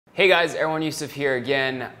Hey guys, Erwan Heussaff here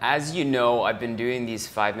again. As you know, I've been doing these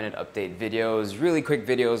 5-minute update videos, really quick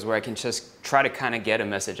videos where I can just try to kind of get a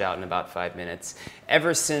message out in about 5 minutes.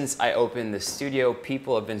 Ever since I opened the studio,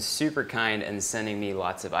 people have been super kind and sending me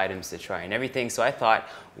lots of items to try and everything. So I thought,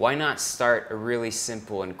 why not start a really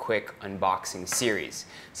simple and quick unboxing series?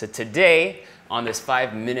 So today, on this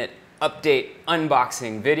 5-minute update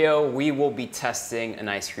unboxing video, we will be testing an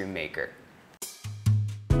ice cream maker.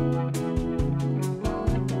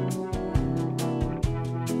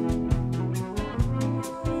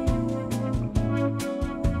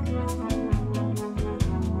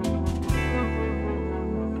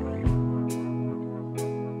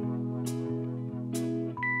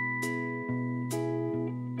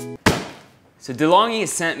 So Delonghi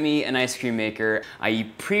sent me an ice cream maker. I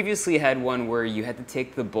previously had one where you had to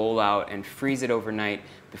take the bowl out and freeze it overnight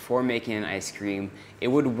before making an ice cream. It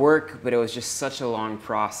would work, but it was just such a long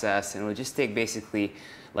process, and it would just take basically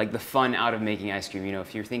like the fun out of making ice cream. You know,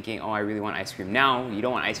 if you're thinking, oh, I really want ice cream now, you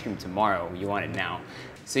don't want ice cream tomorrow, you want it now.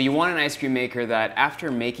 So you want an ice cream maker that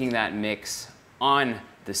after making that mix on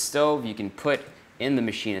the stove, you can put in the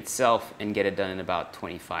machine itself and get it done in about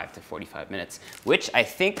 25 to 45 minutes, which I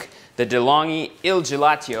think the Delonghi Il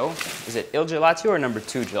Gelataio, is it Il Gelataio or number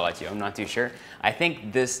 2 Gelataio? I'm not too sure. I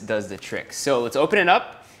think this does the trick. So let's open it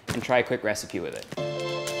up and try a quick recipe with it.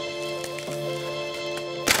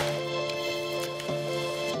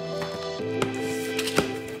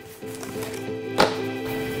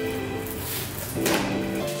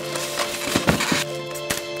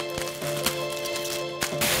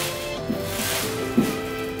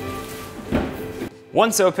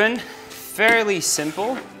 Once open, fairly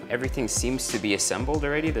simple. Everything seems to be assembled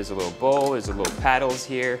already. There's a little bowl, there's a little paddles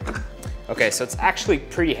here. Okay, so it's actually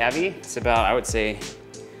pretty heavy. It's about, I would say,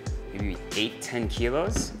 maybe 8-10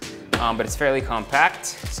 kilos, but it's fairly compact.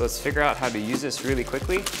 So let's figure out how to use this really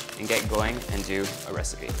quickly and get going and do a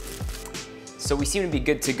recipe. So we seem to be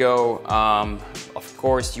good to go. Of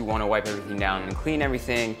course, you want to wipe everything down and clean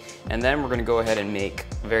everything. And then we're gonna go ahead and make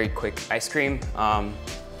very quick ice cream. I'm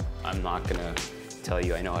not gonna tell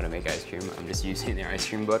you I know how to make ice cream. I'm just using their ice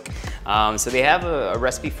cream book. So they have a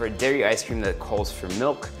recipe for a dairy ice cream that calls for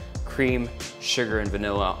milk, cream, sugar, and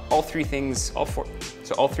vanilla. All three things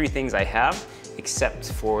I have, except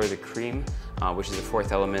for the cream, which is the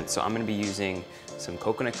fourth element. So I'm gonna be using some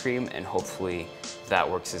coconut cream, and hopefully that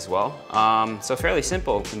works as well. So fairly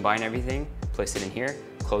simple. Combine everything, place it in here,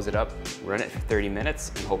 close it up, run it for 30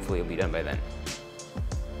 minutes, and hopefully it'll be done by then.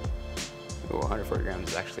 Ooh, 140 grams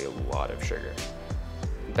is actually a lot of sugar.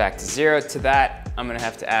 Back to zero. To that, I'm gonna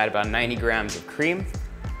have to add about 90 grams of cream.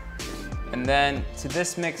 And then to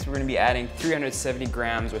this mix, we're gonna be adding 370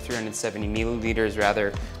 grams or 370 milliliters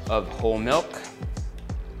rather of whole milk.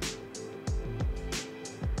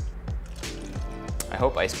 I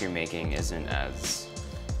hope ice cream making isn't as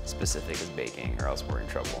specific as baking, or else we're in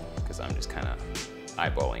trouble, because I'm just kind of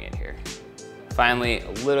eyeballing it here. Finally,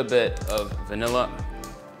 a little bit of vanilla.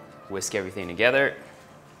 Whisk everything together.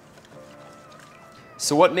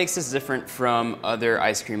 So what makes this different from other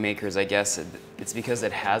ice cream makers, I guess, it's because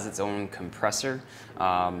it has its own compressor.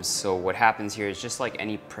 So what happens here is just like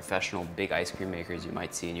any professional big ice cream makers you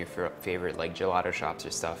might see in your favorite like gelato shops or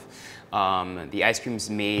stuff. The ice cream is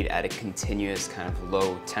made at a continuous kind of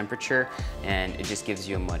low temperature, and it just gives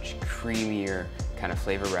you a much creamier kind of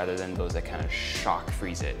flavor rather than those that kind of shock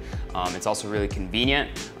freeze it. It's also really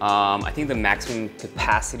convenient. I think the maximum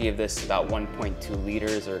capacity of this is about 1.2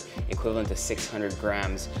 liters, or equivalent to 600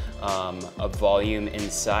 grams of volume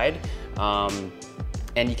inside.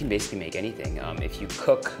 And you can basically make anything. If you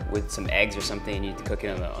cook with some eggs or something, you need to cook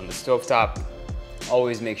it on the stovetop.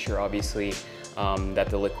 Always make sure, obviously, that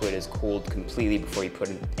the liquid is cooled completely before you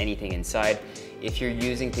put anything inside. If you're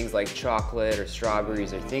using things like chocolate or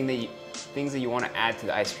strawberries or things that you want to add to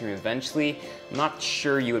the ice cream eventually, I'm not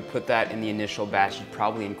sure you would put that in the initial batch. You'd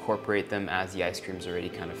probably incorporate them as the ice cream's already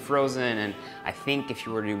kind of frozen. And I think if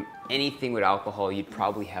you were to do anything with alcohol, you'd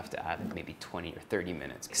probably have to add maybe 20 or 30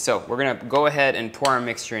 minutes. So we're gonna go ahead and pour our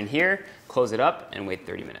mixture in here, close it up, and wait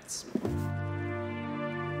 30 minutes.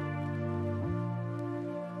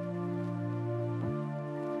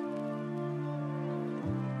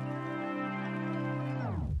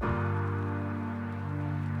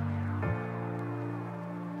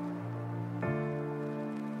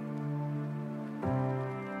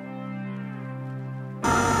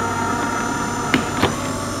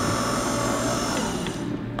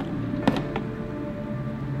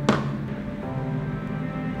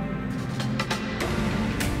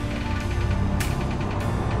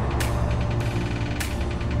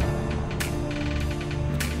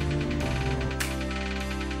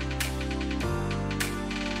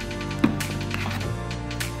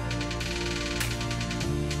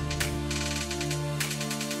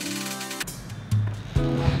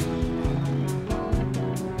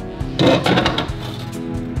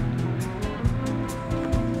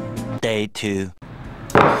 Day 2.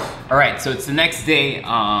 All right, so it's the next day,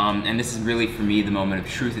 and this is really, for me, the moment of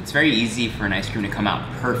truth. It's very easy for an ice cream to come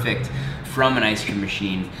out perfect from an ice cream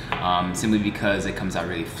machine, simply because it comes out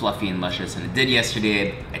really fluffy and luscious, and it did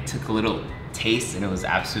yesterday. I took a little taste and it was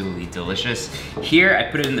absolutely delicious. Here, I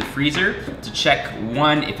put it in the freezer to check,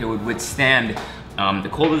 one, if it would withstand the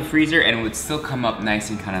cold of the freezer, and it would still come up nice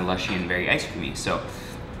and kind of lushy and very ice creamy. So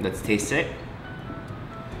let's taste it.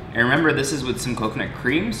 And remember, this is with some coconut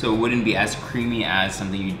cream, so it wouldn't be as creamy as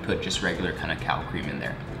something you'd put just regular kind of cow cream in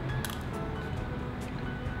there.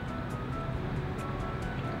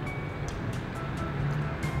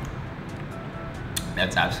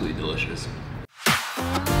 That's absolutely delicious.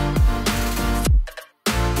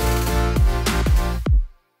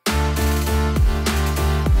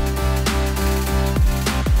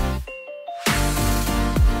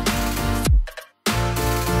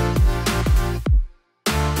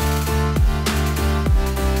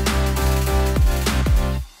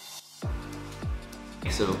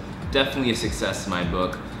 So definitely a success in my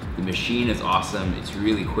book. The machine is awesome. It's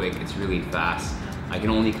really quick. It's really fast. I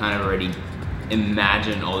can only kind of already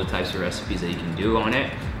imagine all the types of recipes that you can do on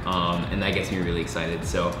it, and that gets me really excited.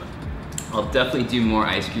 So I'll definitely do more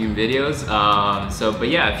ice cream videos. But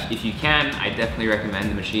yeah, if you can, I definitely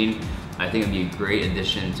recommend the machine. I think it'd be a great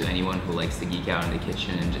addition to anyone who likes to geek out in the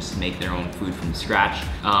kitchen and just make their own food from scratch.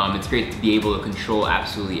 It's great to be able to control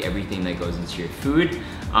absolutely everything that goes into your food.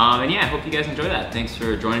 And yeah, I hope you guys enjoy that. Thanks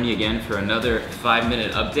for joining me again for another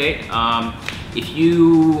 5-minute update. If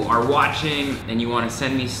you are watching and you want to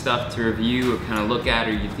send me stuff to review or kind of look at,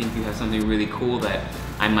 or you think you have something really cool that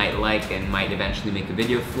I might like and might eventually make a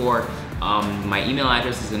video for, my email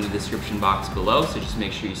address is in the description box below, so just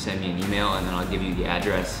make sure you send me an email and then I'll give you the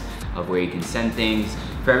address of where you can send things.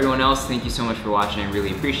 For everyone else, thank you so much for watching. I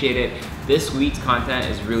really appreciate it. This week's content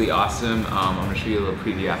is really awesome. I'm gonna show you a little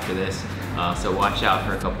preview after this, so watch out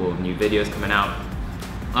for a couple of new videos coming out.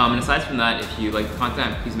 And aside from that, if you like the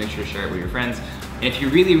content, please make sure to share it with your friends. And if you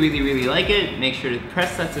really like it, make sure to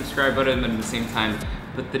press that subscribe button, but at the same time,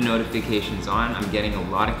 put the notifications on. I'm getting a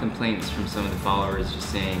lot of complaints from some of the followers just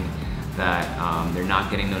saying that they're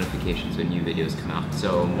not getting notifications when new videos come out.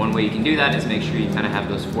 So one way you can do that is make sure you kind of have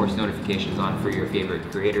those forced notifications on for your favorite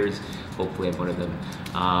creators. Hopefully I'm one of them.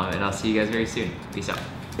 And I'll see you guys very soon. Peace out.